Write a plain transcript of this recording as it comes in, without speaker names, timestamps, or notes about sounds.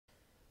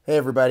Hey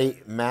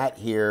everybody, Matt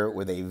here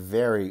with a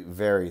very,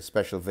 very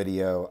special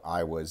video.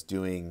 I was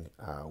doing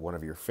one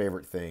of your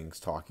favorite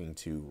things, talking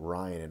to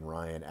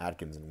Ryan,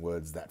 Atkins and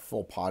Woods. That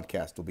full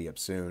podcast will be up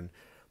soon,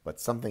 but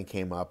something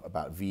came up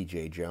about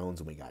Veejay Jones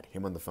and we got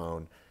him on the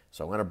phone.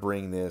 So I want to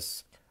bring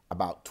this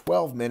about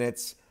 12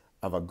 minutes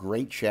of a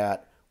great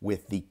chat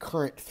with the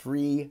current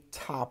three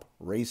top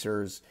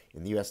racers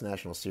in the U.S.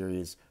 National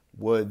Series,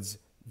 Woods,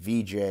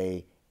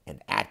 Veejay,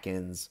 and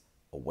Atkins.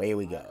 Away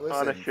we go. On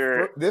a Listen,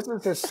 shirt. this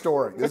is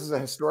historic. This is a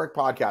historic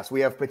podcast.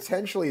 We have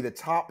potentially the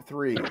top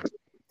three.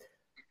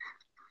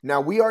 Now,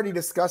 we already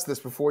discussed this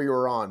before you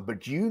were on,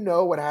 but do you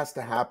know what has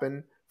to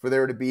happen for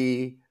there to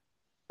be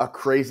a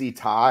crazy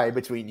tie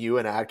between you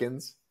and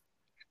Atkins?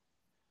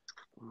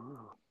 I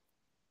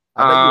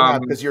bet you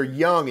have, because you're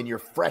young and you're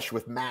fresh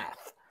with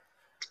math.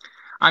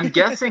 I'm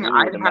guessing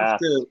I'd have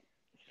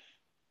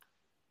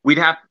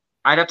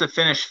to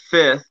finish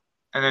fifth,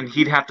 and then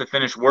he'd have to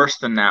finish worse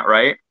than that,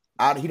 right?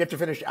 He'd have to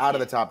finish out of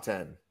the top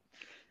 10.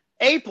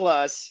 A+.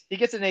 He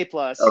gets an A+.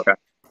 Okay.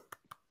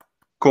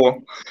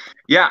 Cool.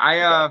 Yeah,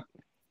 I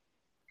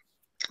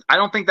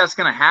don't think that's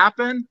gonna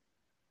happen,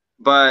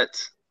 but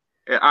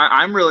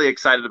I'm really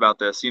excited about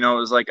this. You know, it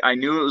was like I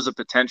knew it was a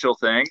potential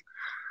thing.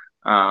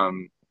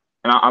 And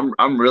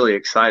I'm really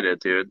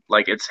excited, dude.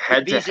 Like it's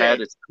head to head.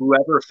 It's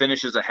whoever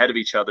finishes ahead of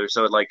each other.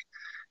 So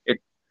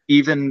it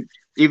even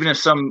if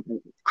some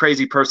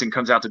crazy person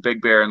comes out to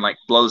Big Bear and like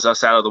blows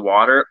us out of the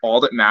water,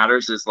 all that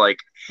matters is like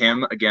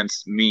him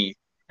against me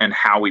and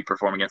how we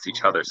perform against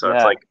each other. So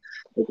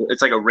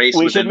it's like a race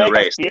within the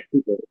race.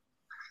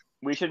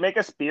 We should make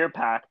a spear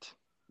pact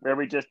where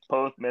we just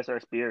both miss our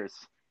spears.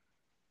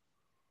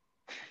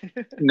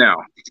 No.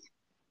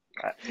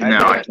 I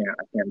can't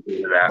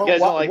do that. You guys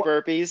don't like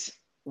burpees?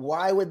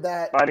 Why would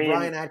that,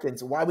 Ryan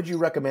Atkins, why would you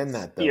recommend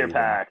that, though? Spear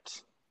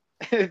pact.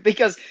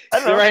 Because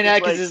Ryan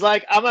Atkins is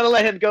like, I'm going to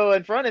let him go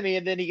in front of me,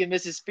 and then he can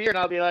miss his spear, and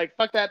I'll be like,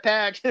 fuck that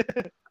pact.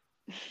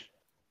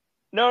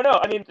 No.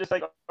 I mean, just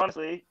like,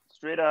 honestly,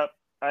 straight up,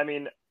 I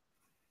mean,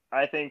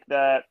 I think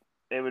that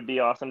it would be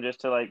awesome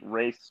just to, like,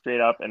 race straight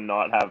up and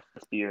not have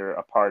the spear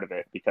a part of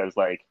it. Because,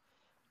 like,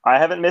 I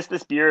haven't missed the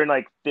spear in,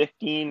 like,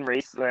 15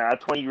 races,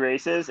 20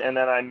 races, and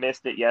then I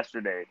missed it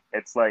yesterday.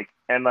 It's like,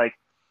 and, like,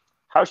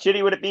 how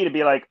shitty would it be to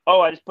be like,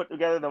 oh, I just put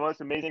together the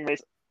most amazing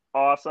race.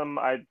 Awesome.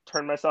 I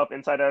turned myself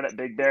inside out at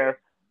Big Bear.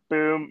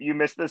 Boom. You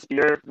missed the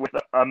spear with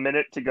a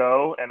minute to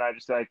go. And I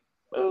just like,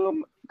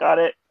 boom, got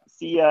it.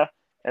 See ya.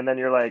 And then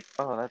you're like,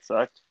 oh, that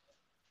sucked.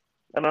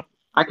 I don't know.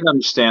 I can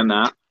understand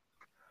that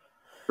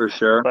for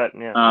sure. But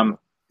yeah.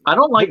 I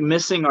don't like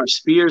missing our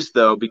spears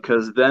though,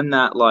 because then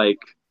that like,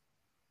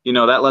 you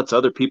know, that lets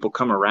other people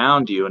come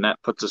around you and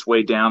that puts us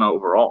way down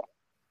overall.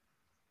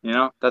 You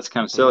know, that's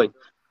kind of silly.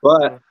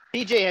 But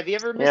Veejay, have you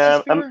ever missed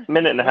a spear? A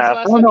minute and a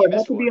half. Oh no, it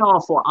has to be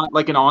awful,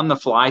 like an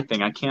on-the-fly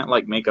thing. I can't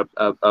like make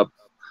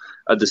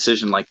a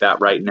decision like that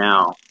right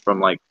now from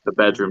like the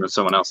bedroom of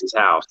someone else's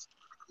house.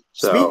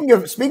 So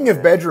speaking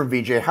of bedroom,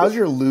 Veejay, how's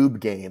your lube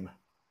game?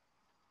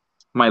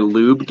 My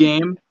lube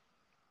game?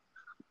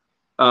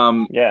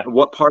 Yeah.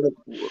 What part of?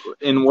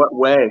 In what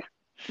way?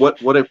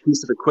 What a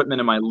piece of equipment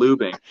am I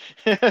lubing?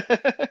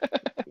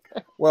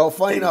 Well,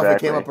 funny enough, it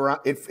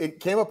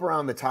came up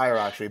around the tire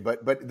actually,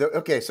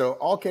 okay. So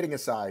all kidding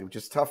aside, which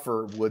is tough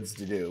for Woods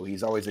to do,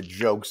 he's always a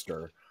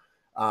jokester.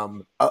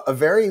 A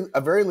very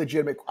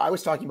legitimate. I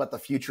was talking about the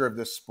future of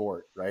this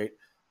sport, right?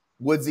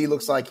 Woodsy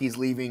looks like he's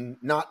leaving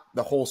not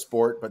the whole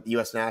sport, but the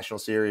U.S. National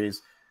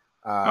Series.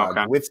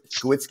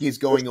 Gwitzky's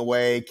going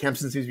away.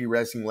 Kempson seems to be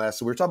racing less.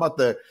 So we're talking about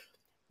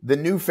the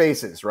new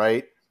faces,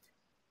 right?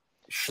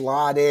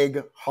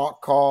 Schladig,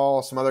 Hawk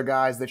Call, some other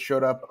guys that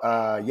showed up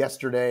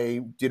yesterday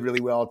did really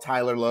well.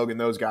 Tyler Logan,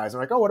 those guys. I'm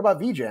like, oh, what about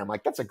Veejay? I'm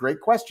like, that's a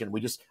great question.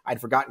 I'd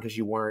forgotten because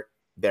you weren't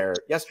there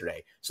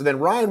yesterday. So then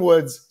Ryan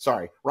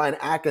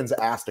Atkins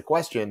asked a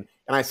question,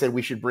 and I said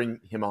we should bring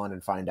him on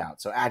and find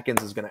out. So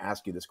Atkins is going to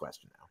ask you this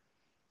question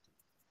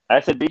now. I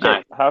said,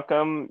 Veejay, how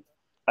come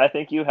I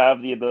think you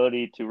have the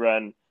ability to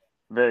run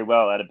very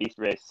well at a beast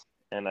race,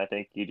 and I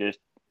think you just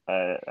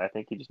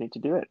need to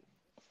do it.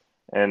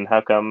 And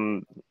how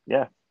come?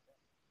 Yeah,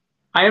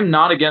 I am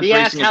not against racing. He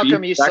asked, how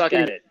come you suck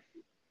at it?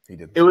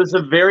 It was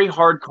a very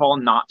hard call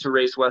not to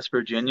race West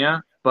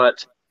Virginia,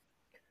 but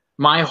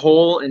my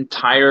whole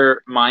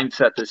entire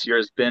mindset this year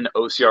has been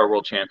OCR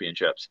World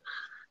Championships.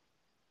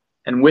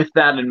 And with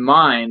that in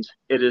mind,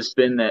 it has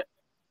been that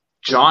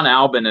John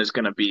Albin is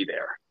going to be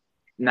there.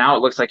 Now it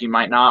looks like he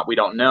might not. We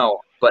don't know.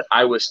 But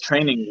I was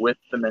training with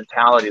the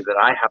mentality that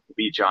I have to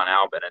be John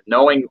Albin and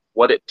knowing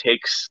what it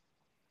takes,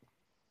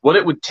 what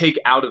it would take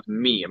out of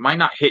me. It might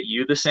not hit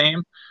you the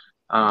same.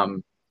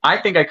 I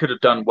think I could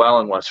have done well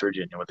in West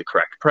Virginia with the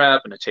correct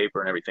prep and a taper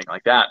and everything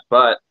like that.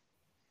 But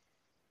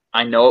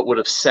I know it would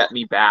have set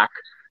me back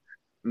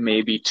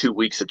maybe 2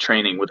 weeks of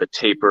training with a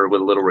taper,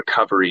 with a little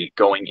recovery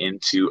going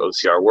into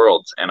OCR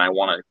Worlds. And I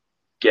want to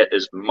get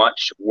as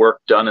much work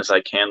done as I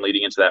can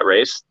leading into that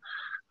race.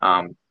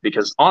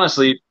 Because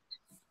honestly,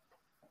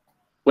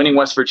 winning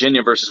West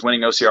Virginia versus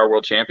winning OCR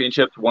World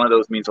Championships, one of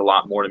those means a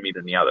lot more to me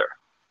than the other.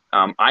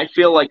 I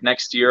feel like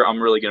next year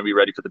I'm really going to be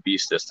ready for the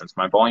beast distance.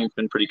 My volume's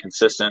been pretty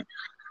consistent.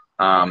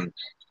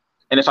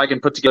 And if I can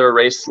put together a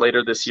race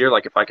later this year,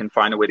 like if I can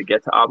find a way to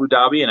get to Abu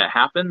Dhabi and it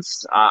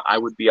happens, I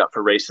would be up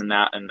for racing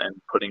that and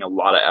putting a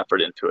lot of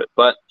effort into it.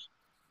 But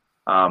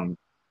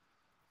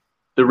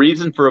the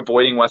reason for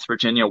avoiding West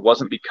Virginia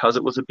wasn't because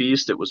it was a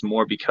beast. It was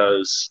more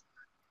because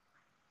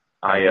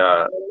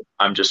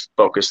I'm just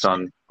focused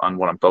on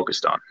what I'm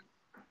focused on.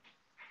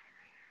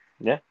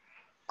 Yeah.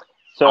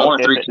 I So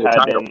want a if it 3K had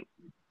title. been,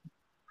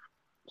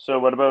 so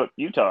what about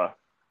Utah?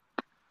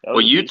 That Well,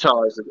 was a beast.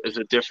 Utah is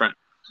a different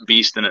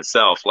beast in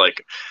itself.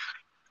 Like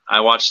I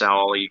watched how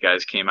all you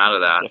guys came out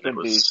of that, and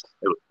Different beast.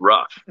 it was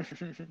rough.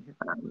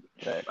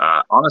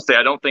 Right. Honestly,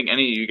 I don't think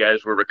any of you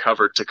guys were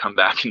recovered to come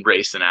back and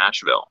race in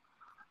Asheville.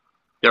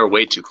 They were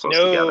way too close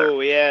together.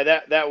 No, yeah,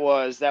 that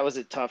was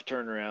a tough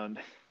turnaround.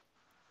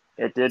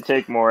 It did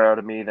take more out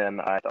of me than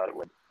I thought it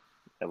would.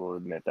 I will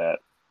admit that.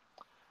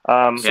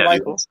 Yeah,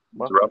 cool. it's a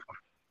rough one.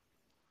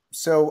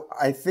 So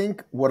I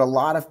think what a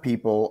lot of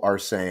people are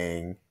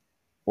saying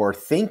or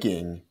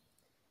thinking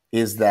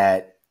is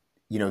that,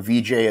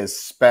 Veejay is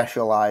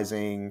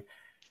specializing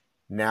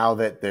now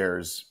that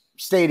there's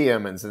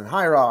stadiums and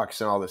high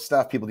rocks and all this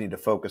stuff. People need to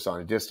focus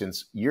on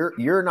distance.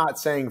 You're not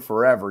saying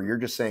forever. You're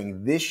just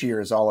saying this year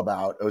is all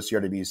about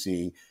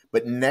OCRWC,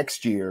 but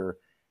next year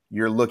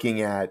you're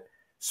looking at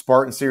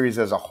Spartan Series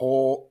as a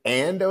whole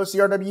and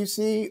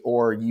OCRWC,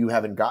 or you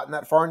haven't gotten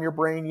that far in your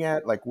brain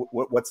yet? Like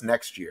what's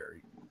next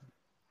year?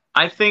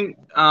 I think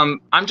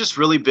I'm just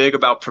really big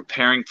about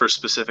preparing for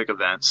specific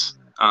events.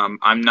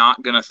 I'm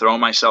not going to throw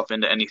myself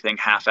into anything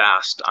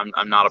half-assed.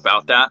 I'm not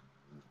about that.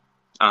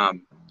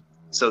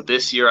 So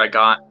this year I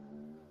got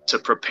to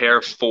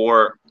prepare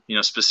for,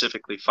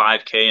 specifically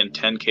 5K and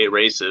 10K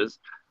races.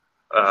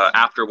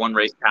 After one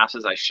race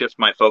passes, I shift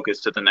my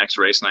focus to the next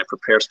race and I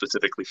prepare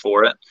specifically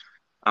for it.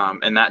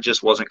 And that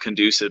just wasn't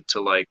conducive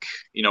to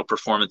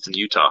performance in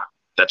Utah.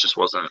 That just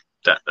wasn't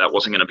that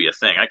wasn't going to be a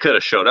thing. I could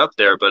have showed up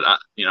there, but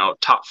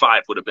top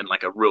 5 would have been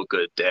like a real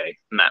good day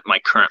in that my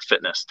current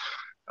fitness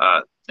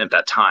at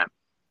that time.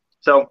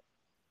 So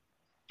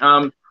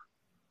I'm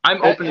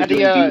open to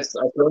doing beats.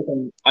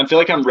 I feel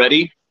like I'm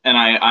ready, and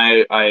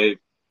I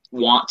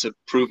want to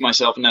prove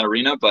myself in that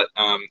arena, but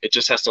it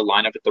just has to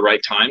line up at the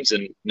right times.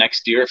 And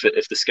next year,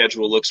 if the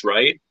schedule looks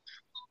right,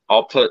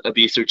 I'll put a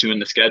beast or two in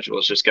the schedule.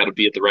 It's just got to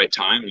be at the right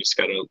time, and it's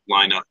got to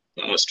line up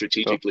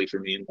strategically for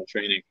me in my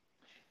training.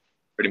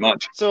 Pretty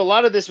much. So a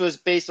lot of this was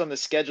based on the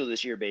schedule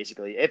this year,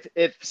 basically.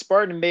 If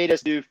Spartan made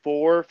us do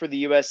 4 for the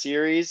U.S.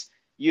 Series,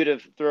 you'd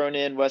have thrown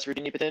in West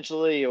Virginia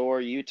potentially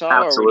or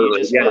Utah. Absolutely. Or would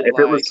you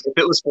just If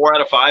it was 4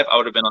 out of 5, I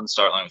would have been on the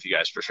start line with you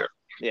guys for sure.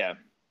 Yeah.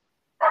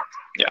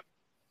 Yeah.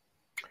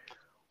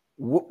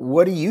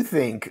 What do you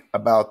think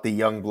about the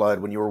young blood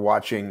when you were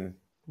watching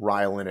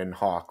Rylan and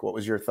Hawk? What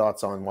was your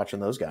thoughts on watching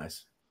those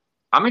guys?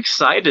 I'm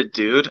excited,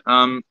 dude.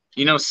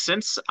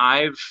 Since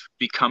I've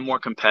become more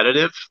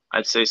competitive,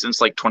 I'd say since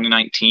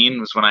 2019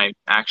 was when I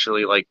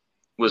actually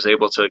was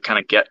able to kind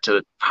of get to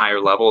the higher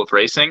level of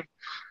racing.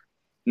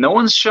 No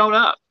one's shown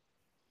up.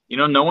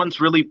 No one's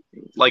really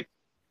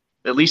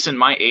at least in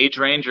my age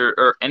range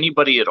or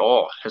anybody at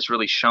all has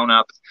really shown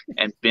up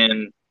and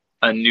been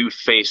a new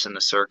face in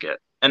the circuit.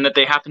 And that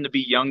they happen to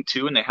be young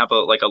too, and they have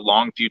a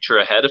long future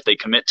ahead. If they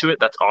commit to it,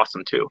 that's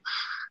awesome too.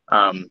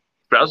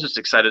 But I was just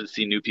excited to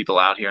see new people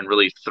out here and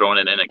really throwing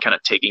it in and kind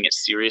of taking it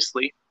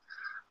seriously.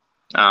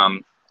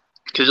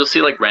 Because you'll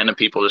see random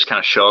people just kind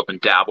of show up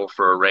and dabble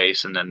for a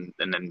race and then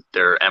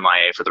they're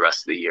MIA for the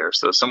rest of the year.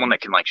 So someone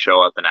that can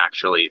show up and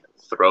actually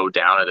throw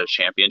down at a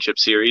championship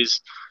series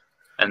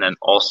and then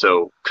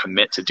also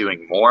commit to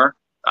doing more,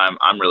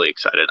 I'm really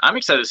excited. I'm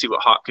excited to see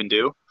what Hawk can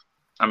do.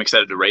 I'm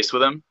excited to race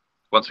with him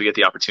once we get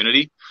the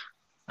opportunity.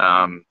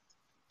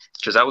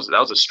 Because that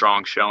was a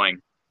strong showing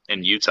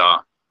in Utah.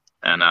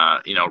 And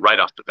right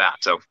off the bat,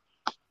 so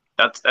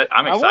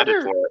I'm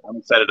excited for it. I'm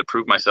excited to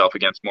prove myself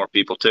against more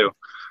people too.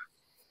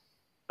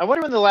 I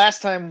wonder when the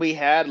last time we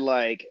had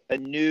a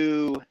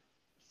new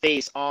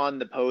face on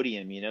the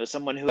podium.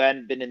 Someone who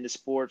hadn't been in the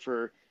sport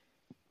for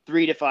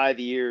 3 to 5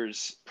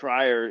 years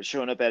prior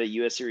showing up at a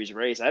U.S. Series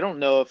race. I don't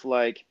know if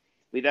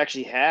we've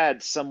actually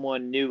had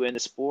someone new in the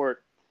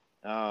sport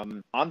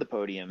on the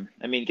podium.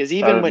 I mean, because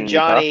even when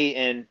Johnny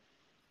and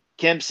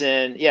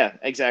Kempson, yeah,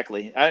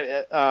 exactly.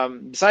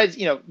 Besides,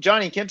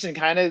 Johnny and Kempson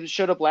kind of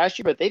showed up last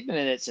year, but they've been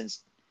in it since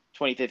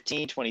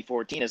 2015,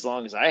 2014, as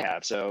long as I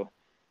have. So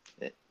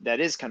that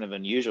is kind of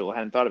unusual. I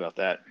hadn't thought about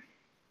that.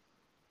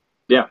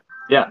 Yeah.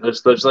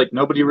 There's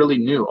nobody really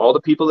new. All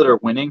the people that are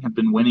winning have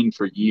been winning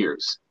for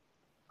years.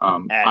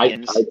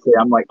 Atkins. I'd say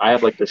I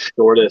have the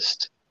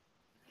shortest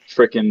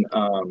freaking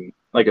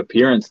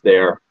appearance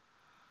there,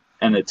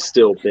 and it's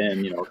still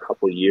been a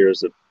couple of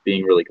years of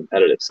being really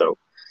competitive. So.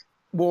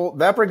 Well,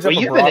 that brings up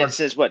you've been in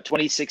since what,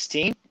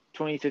 2016,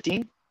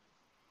 2015?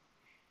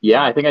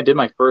 Yeah, I think I did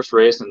my first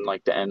race in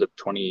the end of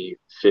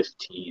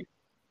 2015.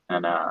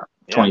 And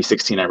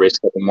 2016 I raced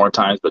a couple more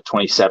times, but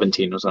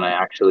 2017 was when I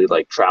actually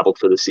traveled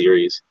for the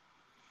series.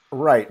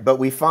 Right, but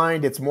we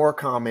find it's more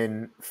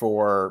common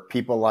for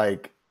people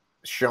like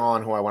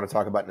Sean, who I want to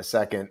talk about in a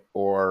second,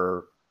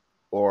 or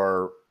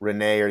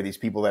Renee, or these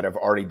people that have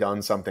already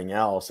done something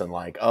else and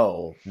like,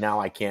 oh, now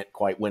I can't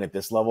quite win at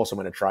this level, so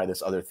I'm going to try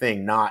this other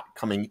thing, not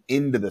coming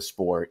into the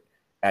sport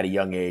at a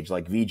young age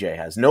like Veejay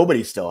has.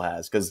 Nobody still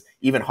has, because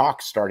even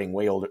Hawk's starting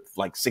way older,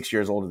 like 6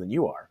 years older than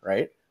you are,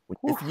 right?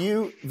 If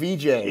you,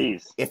 Veejay,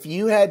 Jeez. if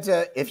you had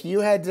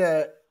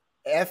to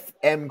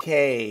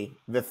FMK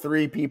the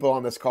 3 people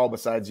on this call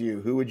besides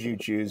you, who would you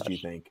choose, do you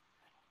think?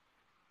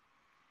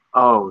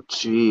 Oh,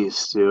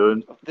 jeez,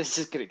 dude. This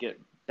is gonna get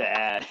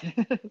bad.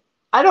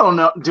 I don't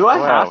know. Do I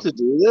Wow. have to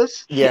do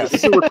this? Yes.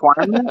 Is this a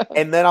requirement?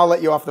 And then I'll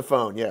let you off the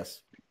phone,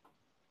 yes.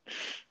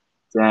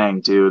 Dang,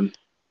 dude.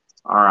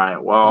 All right.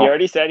 He Well,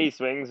 already said he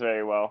swings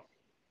very well.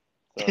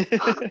 So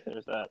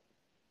there's that.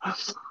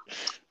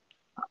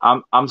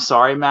 I'm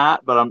sorry,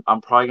 Matt, but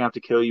I'm probably gonna have to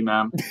kill you,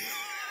 man.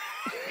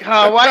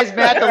 God, why is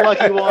Matt the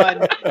lucky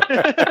one?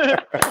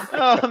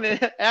 Oh man,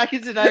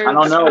 Atkins and I are I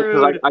don't know, because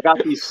screwed. I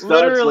got these studs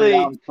Literally. laid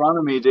out in front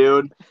of me,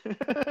 dude.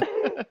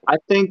 I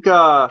think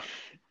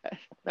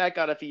Matt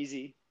got up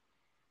easy.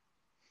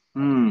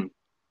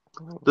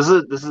 this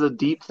is a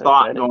deep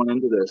thought going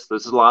into this.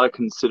 There's a lot of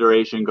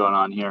consideration going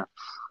on here.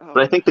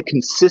 But I think the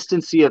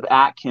consistency of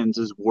Atkins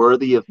is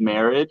worthy of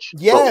marriage.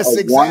 Yes,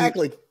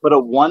 exactly. But a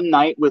one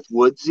night with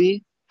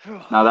Woodsy,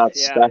 now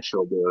that's Yeah.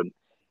 special, dude.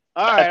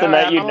 All right, That's a all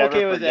night right. you'd I'm never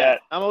okay with forget.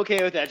 that. I'm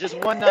okay with that. Just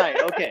one night.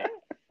 Okay.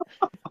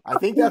 I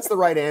think that's the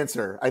right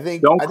answer.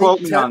 Don't quote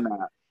me on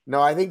that.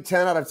 No, I think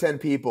 10 out of 10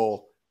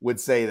 people would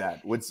say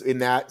that. Would, in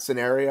that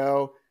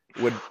scenario,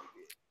 would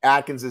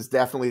Atkins is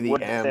definitely the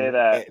Would M, say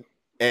that.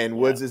 and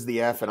Woods is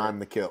the F, and I'm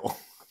the kill.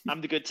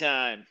 I'm the good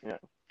time. Yeah.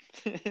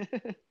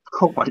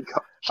 Oh my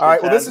god. All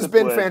right, well, this Times has with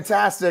been Woods.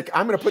 fantastic.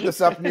 I'm going to put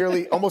this up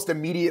nearly almost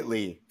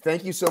immediately.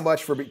 Thank you so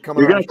much for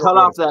coming. You're on gonna cut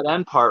off that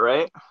end part,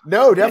 right?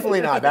 No,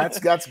 definitely not.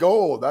 That's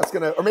gold. That's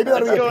gonna, or maybe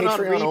that'll It's be a going on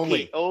Patreon repeat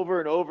only. over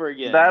and over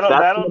again. That's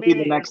That'll gonna be be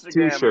the next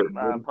Instagram, t-shirt,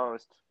 dude.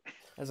 post.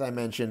 As I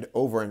mentioned,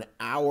 over an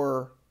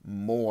hour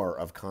more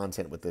of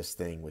content with this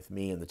thing, with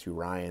me and the 2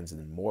 Ryans,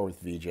 and more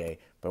with Veejay.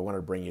 But I wanted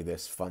to bring you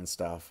this fun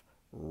stuff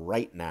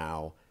right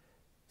now.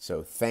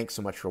 So thanks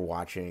so much for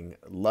watching.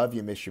 Love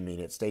you, miss you,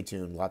 mean it. Stay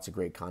tuned. Lots of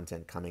great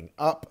content coming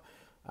up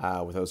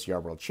with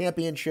OCR World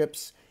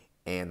Championships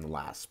and the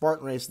last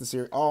Spartan race in the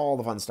series. All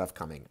the fun stuff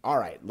coming. All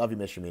right. Love you,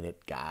 miss you, mean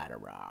it. Gotta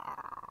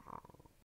rock.